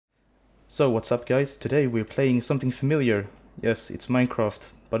So what's up guys, today we're playing something familiar. Yes, it's Minecraft,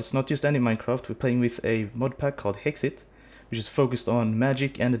 but it's not just any Minecraft, we're playing with a mod pack called Hexxit, which is focused on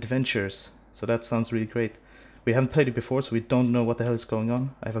magic and adventures. So that sounds really great. We haven't played it before, so we don't know what the hell is going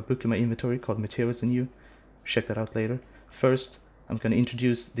on. I have a book in my inventory called Materials and You. Check that out later. First, I'm gonna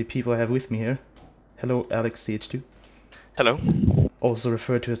introduce the people I have with me here. Hello Alex CH2. Hello. Also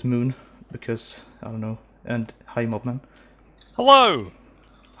referred to as Moon, because, I don't know. And hi Mobman. Hello!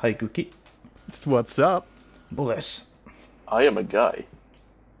 Hi Gooki. What's up? Bless. I am a guy.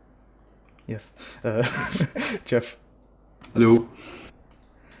 Yes. Jeff. Hello.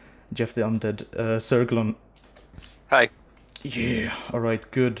 Jeff the Undead. Serglon. Hi. Yeah,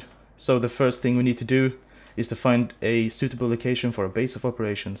 alright, good. So the first thing we need to do is to find a suitable location for a base of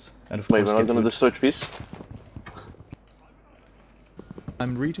operations. And of Wait, course we're not get done with wood. the search piece?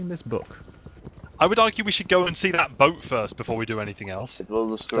 I'm reading this book. I would argue we should go and see that boat first before we do anything else. It will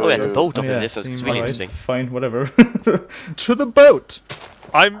destroy Oh yeah, the you. boat Oh, of yeah, the distance is seems really Alright, interesting. fine, whatever. To the boat!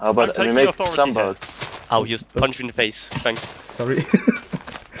 I'm How about we taking make authority some here. boats? I'll just punch you in the face. Thanks. Sorry.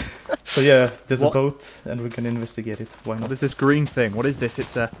 So yeah, there's What? a boat and we're gonna investigate it. Why not? What is this green thing? What is this?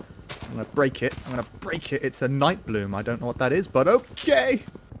 It's a... I'm gonna break it. I'm gonna break it. It's a night bloom. I don't know what that is, but okay!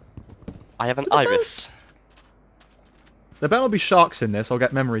 I have an iris. There better not be sharks in this. I'll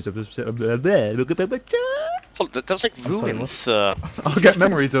get memories of... Oh, that's like sorry, ruins. I'll get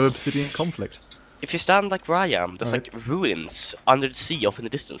memories of obsidian conflict. If you stand like where I am, there's like ruins under the sea off in the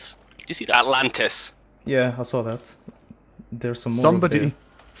distance. Do you see that? Atlantis. Yeah, I saw that. There's some more over Somebody there.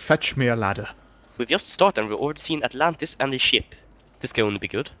 fetch me a ladder. We've just started and we've already seen Atlantis and a ship. This is going to be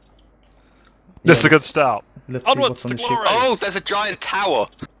good. This is Yeah, a good let's- start. Let's see Onwards what's on to the ship. glory! Oh, there's a giant tower.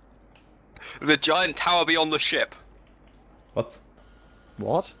 The giant tower beyond the ship. What?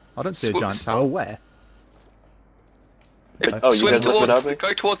 What? I don't see a Swoops. giant tower. Where? Oh, you Swim guys looked it up?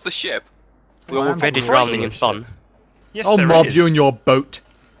 go towards the ship. We're already drowning in fun. Yes, I'll there mob is. you in your boat.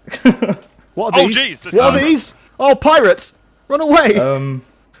 What are Oh these? jeez, there's What are pirates. these? Oh, pirates! Run away! Um,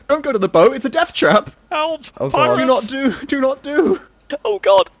 Don't go to the boat. It's a death trap. Help! Oh, God. Pirates! Do not do. Oh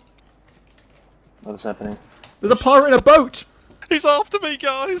god! What is happening? There's a pirate in a boat. He's after me,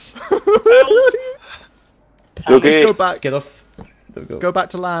 guys! Okay. Go back. get off. There we go. Go back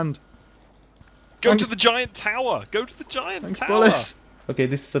to land. Go to the giant tower! Go to the giant Thanks, tower! Bullis. Okay,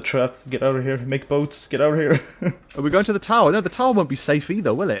 this is a trap. Get out of here. Make boats. Get out of here. Are we going to the tower? No, the tower won't be safe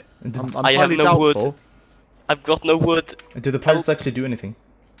either, will it? I'm I have highly no wood. doubtful. I've got no wood. Do the pirates actually do anything?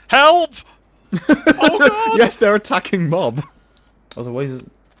 Help! Oh god! Yes, they're attacking mob. Also, why is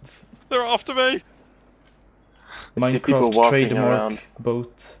They're after me! I see people Minecraft walking trademark around.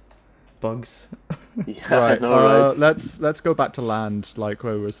 boat bugs? Yeah, Right. I know, right? Let's go back to land, like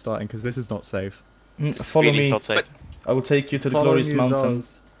where we were starting, because this is not safe. Follow Really me. not safe. I will take you to the Following glorious you,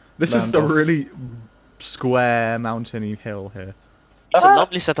 mountains. This is Land a off. really square, mountainy hill here. It's a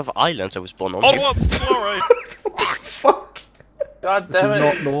lovely set of islands I was born on. Onwards to glory! Fuck! God This damn is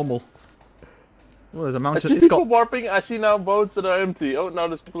it! not normal. Well, there's a I mountain. see It's people got warping. I see now boats that are empty. Oh, now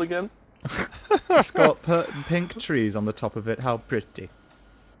there's people again. pink trees on the top of it. How pretty.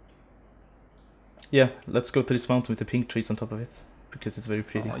 Yeah, let's go to this mountain with the pink trees on top of it. Because it's very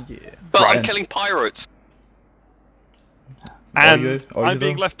pretty. Oh yeah. But I'm Right. killing pirates. And Are you I'm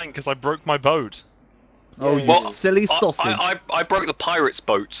being though? left in because I broke my boat. Oh, you Well, silly sausage. I broke the pirates'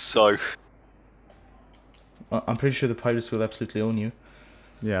 boats, so I'm pretty sure the pirates will absolutely own you.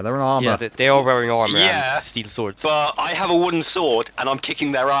 Yeah, they're in armor. Yeah, they are wearing armor Yeah. and steel swords. but I have a wooden sword and I'm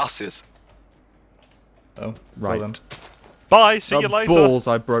kicking their asses. Oh, Right. well then. Bye, see you Oh, later! balls!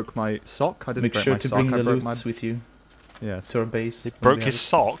 I broke my sock. I didn't Make break sure my to sock. bring I the broke loot my. with you Yes. to our base. He when broke we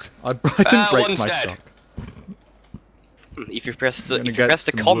his have it. sock. I didn't break one's my dead. sock. If you press I'm gonna if you get press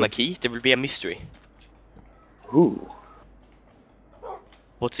the some comma wood. key, there will be a mystery. Ooh.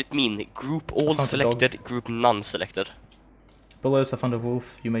 What's it mean? Group all found a dog. selected, group none selected. Bullis, I found a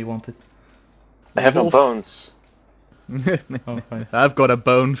wolf. You may want it. I have no Wolf. bones. Oh, right. I've got a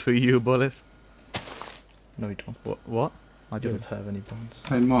bone for you, Bullis. No, you don't. What? I I do. don't have any bones.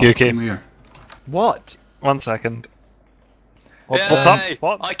 Hey, Mark, Gooki. come here. What? 1 second. What's Yay! up?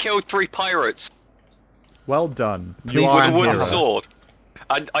 What? I killed 3 pirates Well done. You Please are with a a wooden hero. sword.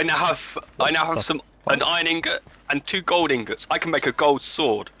 I now have an iron ingot and 2 gold ingots. I can make a gold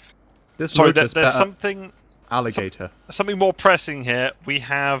sword. This Sorry, lotus there's better- something alligator. something more pressing here. We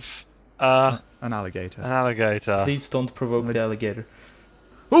have An alligator. an alligator. Please don't provoke the alligator.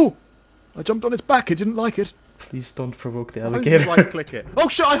 Oh! I jumped on its back. It didn't like it. Please don't provoke the Why did you alligator. right-click it. Oh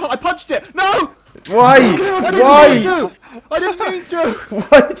shit! I punched it. No! Why? I didn't mean Why? to. I didn't mean to.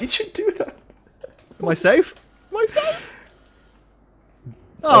 Why did you do that? Am I safe? Am I safe?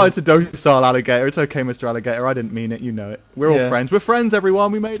 Oh, it's a docile alligator. It's okay, Mr. Alligator. I didn't mean it. You know it. We're all Yeah. friends. We're friends,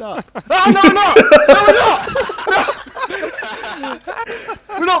 everyone. We made up. Oh, no, we're not! No, we're not!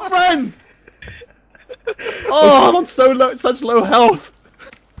 We're not friends! Oh, I'm on such low health.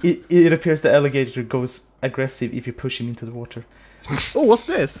 It appears the alligator goes aggressive if you push him into the water. Oh, what's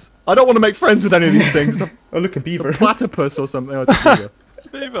this? I don't want to make friends with any of these things. Oh, look, a It's beaver. a platypus or something. Oh, it's a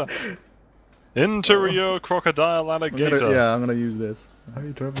beaver. Beaver. Interior crocodile alligator. Yeah, I'm gonna use this. I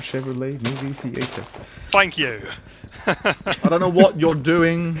drive a Chevrolet movie theater. Thank you. I don't know what you're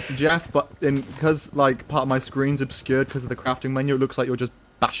doing, Jeff, but because like part of my screen's obscured because of the crafting menu, it looks like you're just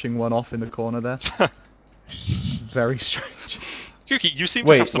bashing one off in the corner there. Very strange. Gooki, you seem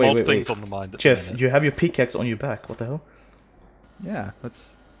Wait, to have some wait, odd wait, things wait. on the mind. At the Jeff, minute. you have your pickaxe on your back. What the hell? Yeah,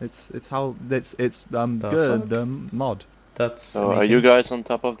 it's how it's The good fuck? mod. That's So are amazing. you guys on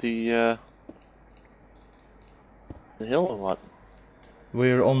top of the hill or what?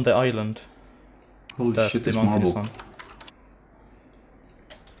 We're on the island Holy that shit, the this mountain is marble. on.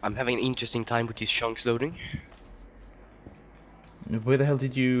 I'm having an interesting time with these chunks loading. Where the hell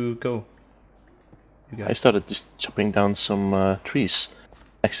did you go? You I guys? started just chopping down some trees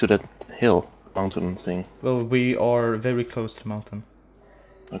next to that hill mountain thing. Well, we are very close to the mountain.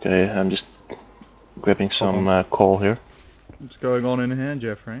 Okay, I'm just grabbing some coal here. What's going on in here,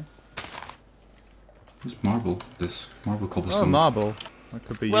 Jeffrey? This marble, this marble Oh, cobblestone. marble. That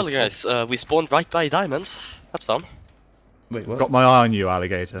could be Well, useful. guys, we spawned right by diamonds. That's fun. Wait, what? Got my eye on you,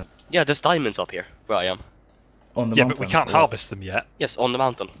 alligator. Yeah, there's diamonds up here, where I am. On the Yeah, mountain. but we can't or- harvest them yet. Yes, on the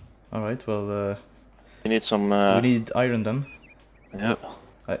mountain. Alright, well, You need some. we need iron then. Yeah.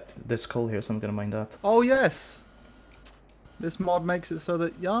 There's coal here, so I'm gonna mine that. Oh yes. This mod makes it so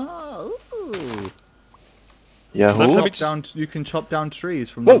that ooh. Yahoo! You can chop down trees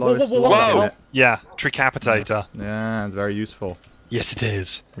from Whoa, the whoa, lowest whoa, whoa, level. whoa. Yeah, Tricapitator. Yeah, it's very useful. Yes, it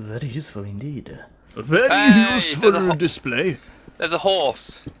is. Very useful indeed. A very Hey, useful there's a display. There's a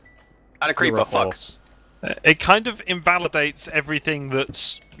horse. And a creeper, You're a fuck. horse. It kind of invalidates everything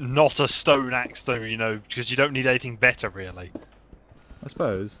that's not a stone axe, though, you know, because you don't need anything better, really. I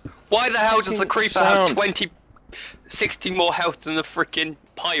suppose. Why the hell does the Fucking creeper have sound. 60 more health than the freaking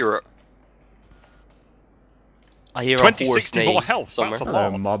pirate? I hear a 20, horse 60 neigh more health, somewhere. that's a Hello,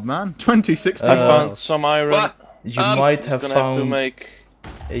 lot. mob man. 2016. I Uh, found some iron. What? You Um, might Just have gonna have to found make.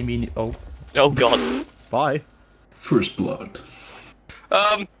 a mini. Oh, Oh god. Bye. First blood.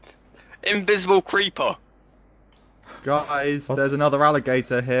 Invisible creeper. Guys, What? there's another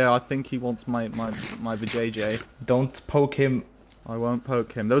alligator here. I think he wants my vajayjay. don't poke him. I won't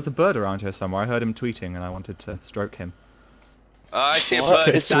poke him. There was a bird around here somewhere. I heard him tweeting and I wanted to stroke him. I see a What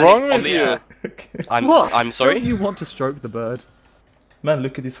bird is standing wrong on with the you? air. I'm sorry. Don't you want to stroke the bird? Man,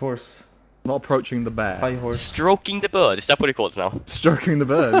 look at this horse. Not approaching the bear. Hi, horse. Stroking the bird, is that what it calls now? Stroking the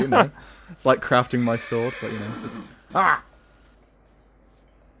bird, you know. It's like crafting my sword, but you know. Just... Ah!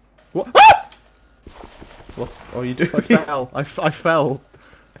 What? Ah! What are you doing? I fell. I fell.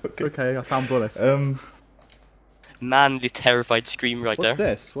 Okay. Okay, I found bullets. Manly terrified scream right What's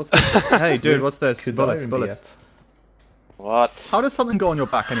there. this? What's this? Hey, dude, what's this? Could Bullets, iron be bullets. What? How does something go on your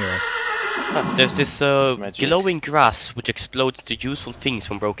back anyway? Huh, there's this Magic. glowing grass which explodes into useful things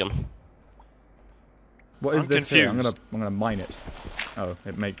when broken. What is I'm this here? I'm confused. gonna mine it. Oh,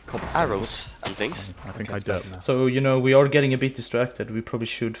 it made cobblestone. Arrows and things. I think I do. So, you know, we are getting a bit distracted. We probably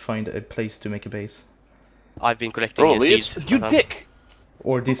should find a place to make a base. I've been collecting Bro, seeds. it's you dick!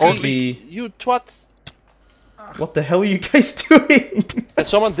 Or this Or could be... you twat! What the hell are you guys doing? Can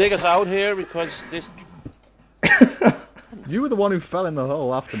someone dig us out here because this. You were the one who fell in the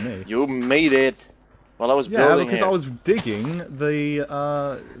hole after me. You made it while I was Yeah, building because here. I was digging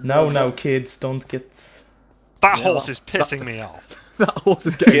the. Now, kids, don't get... That horse is pissing me off. That horse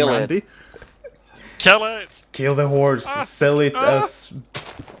is getting Kill it. randy. Kill it! Kill the horse, Ah, sell it ah. as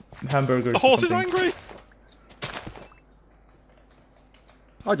hamburgers The or horse is something. angry!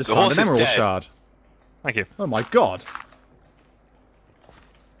 I just The found horse an is emerald dead. shard. Thank you. Oh my god.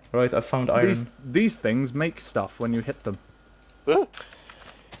 Right, I found iron. These things make stuff when you hit them. Huh?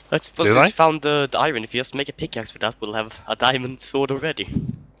 Let's Do suppose they? we found the iron. If you just make a pickaxe with that, we'll have a diamond sword already.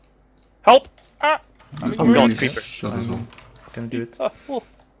 Help! Ah! Oh god, creeper. Shot as well. Gonna do it. Ah, oh.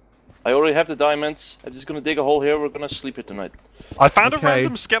 I already have the diamonds. I'm just gonna dig a hole here. We're gonna sleep here tonight. I found a Okay.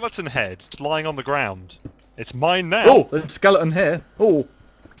 random skeleton head lying on the ground. It's mine now. Oh, there's a skeleton here. Oh,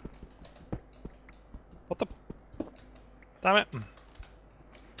 What the? Damn it.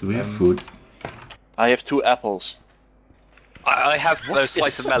 Do we have food? I have 2 apples. I have a What's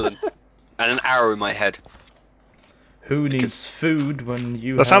slice this? of melon and an arrow in my head. Who needs food when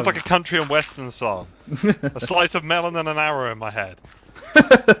you That sounds have... like a country and western song. A slice of melon and an arrow in my head.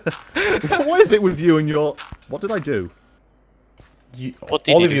 What is it with you and your... What did I do? What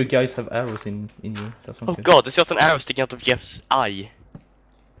did All you of do? you guys have arrows in you. That's not Oh good. god, there's just an arrow sticking out of Jeff's eye.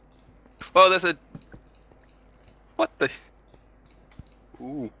 Well, there's a. What the?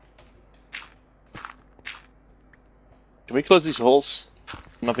 Ooh. Can we close these holes?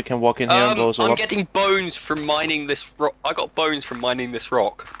 Now we can walk in here and blow us all I'm up. getting bones from mining this rock. I got bones from mining this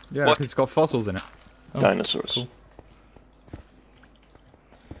rock. Yeah, What? because it's got fossils in it. Oh, Dinosaurs. cool.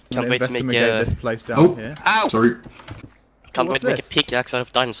 Can't wait to make investigate a this place down Oh. here. Ow! Sorry. can't wait What's to make a this? pickaxe out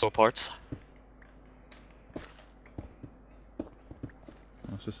of dinosaur parts.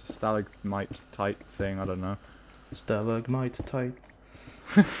 Oh, it's just a stalagmite type thing, I don't know. Stalagmite type.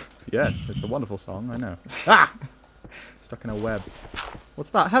 Yes, it's a wonderful song, I know. Ah! Stuck in a web. What's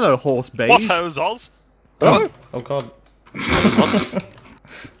that? Hello, horse beige. What hose, Oz? Oh god.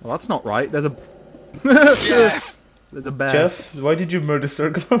 Well, that's not right. There's a... Jeff! There's a bear. Jeff, why did you murder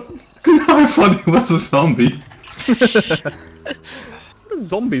Circle? I thought he was a zombie.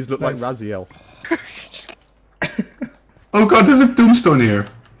 Zombies look like Nice. Raziel. Oh god, there's a tombstone here.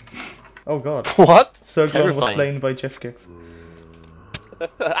 Oh god. What? Circle was Terrifying. slain by Jeff Gex.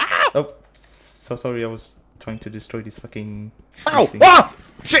 Oh, so sorry, I was trying to destroy these fucking... Ow! these things. Ah!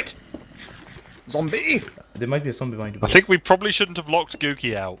 Shit! Zombie! There might be a zombie behind you. I think we probably shouldn't have locked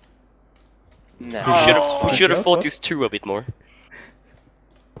Gooki out. Nah. We should have What? thought this through a bit more.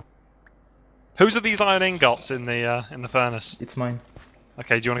 Whose are these iron ingots in the furnace? It's mine.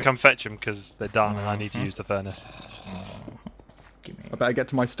 Okay, do you want to come fetch them because they're done and I need to use the furnace? Give me. I better get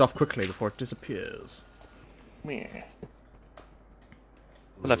to my stuff quickly before it disappears. Meh.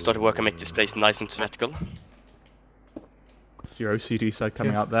 Well, I've started work and make this place nice and symmetrical. It's your OCD side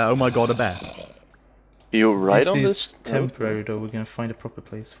coming out there. Oh my god, a bear. You right on This is this? temporary though. We're gonna find a proper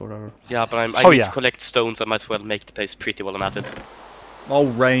place for our... Yeah, but I Oh, need yeah. to collect stones. I might as well make the place pretty while I'm at it. Oh,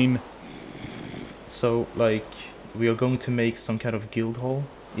 rain. So, like, we are going to make some kind of guild hall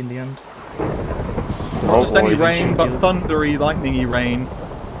in the end. Not just any boy. rain, but Guild. thundery, lightningy rain.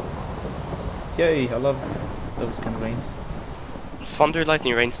 Yay! I love those kind of rains. Thunder,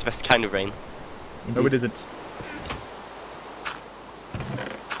 lightning, rain's the best kind of rain. No, it isn't.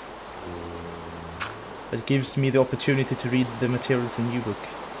 It gives me the opportunity to read the materials in your book.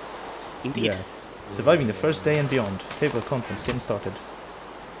 Indeed. Yes. Surviving the first day and beyond. Table of contents, getting started.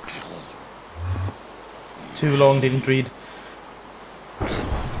 Too long, didn't read.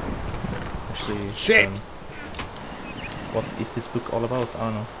 Actually, Shit! what is this book all about? I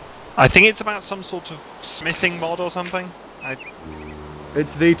don't know. I think it's about some sort of smithing mod or something.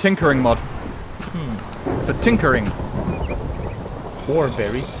 It's the tinkering mod. For tinkering. Ore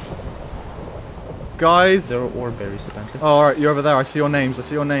berries. Guys. There are ore berries apparently. Oh, alright, you're over there. I see your names. I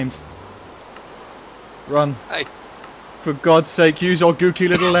see your names. Run. Hey. For God's sake, use your gooky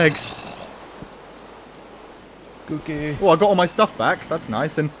little legs. Gooki, Oh, I got all my stuff back. That's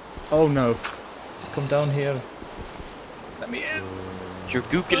nice. And oh no. come down here. Let me in. Your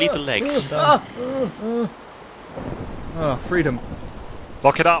gooky little legs. Down. Oh, freedom.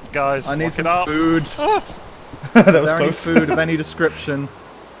 Lock it up, guys. I need Lock some it up. food. That Is was there any close. food of any description?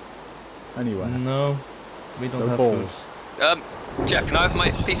 Anywhere. No, we don't No have balls. Jeff, can I have my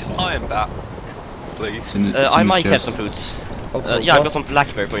piece of iron back? Please. It's in it's I in the might have chest. some foods. food. Also, Yeah, I've what, got some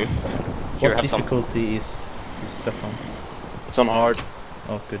blackberry for you. Here, what have some. difficulty is set on? It's on hard.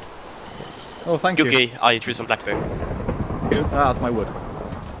 Oh, good. Yes. Oh, thank you. Gooky, I threw some blackberry. Ah, that's my wood.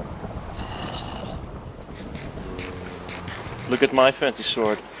 Look at my fancy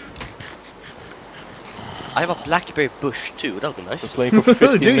sword. I have a blackberry bush too, that'll be We're nice. playing for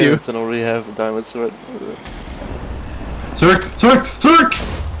 15 Do you? minutes and already have a diamond sword. Zurk! Zurk! Zurk!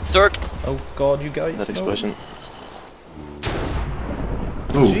 Zerk! Oh god, you guys. That no. explosion.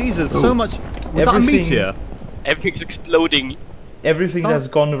 Oh. Jesus, oh. so much. Was that a Everything- meteor? Everything's exploding. Everything Sounds-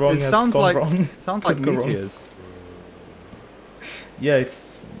 that's gone wrong It has sounds gone like wrong. sounds like Could go wrong. meteors. Yeah,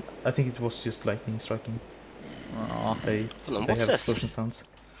 it's. I think it was just lightning striking. Aw. They Hold on, they what's have this? explosion sounds.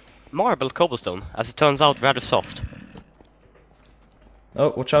 Marble cobblestone, as it turns out rather soft. Oh,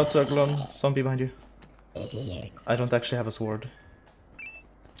 watch out, Zerglon. Zombie behind you. I don't actually have a sword.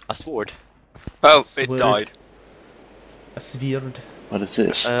 A sword. Oh, it Sword. died. A sword. What is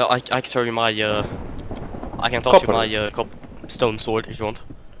this? I can throw you my I can toss Copper. you my cobblestone sword if you want.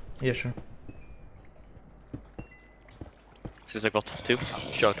 Yeah, sure. Since I got two,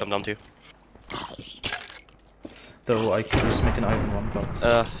 sure I'll come down to you. Though I could just make an iron one, but.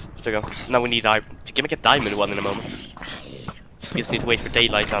 There you go. Now we need we can make a diamond one in a moment. We just need to wait for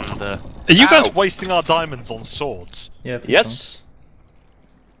daylight and Are you guys Ow. wasting our diamonds on swords? Yeah, please Yes.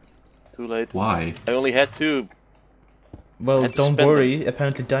 Too late. Why? I only had two. Well, Let's don't spend worry.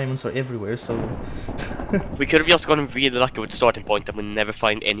 Apparently diamonds are everywhere, so... We could have just gotten really lucky with starting point and we'll never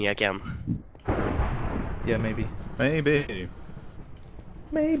find any again. Yeah, maybe. Maybe.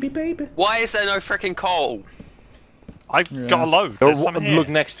 Maybe, baby. Why is there no freaking coal? I've got a load. Or There's some here. look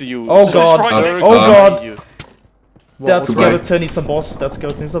next to you. Oh Sir. god! right Sir, next Oh to god! you. That What? skeleton is a boss. That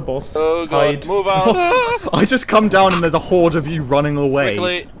skeleton is a boss. Oh god, Hide. move out! I just come down and there's a horde of you running away.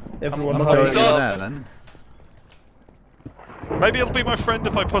 Quickly! Everyone I'm not going hide. in there then. Maybe it'll be my friend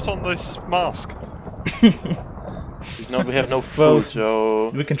if I put on this mask. We have no food, Well, so...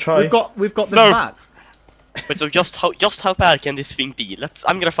 We can try. We've got this No. bat. But so just how bad can this thing be?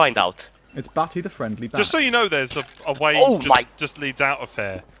 I'm gonna find out. It's Batty the friendly bat. Just so you know, there's a way Oh my- just leads out of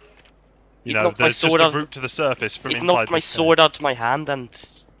here. You It know, knocked my there's just sword a out- route to the surface from It inside knocked my this sword out of my hand and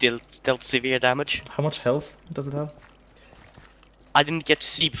dealt severe damage. How much health does it have? I didn't get to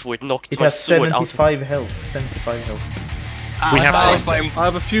see before it knocked It my has sword out of 75 health. 75 health. We have I to- explain. I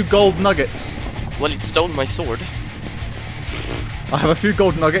have a few gold nuggets. Well, it stole my sword. I have a few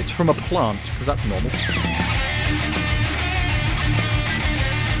gold nuggets from a plant, because that's normal.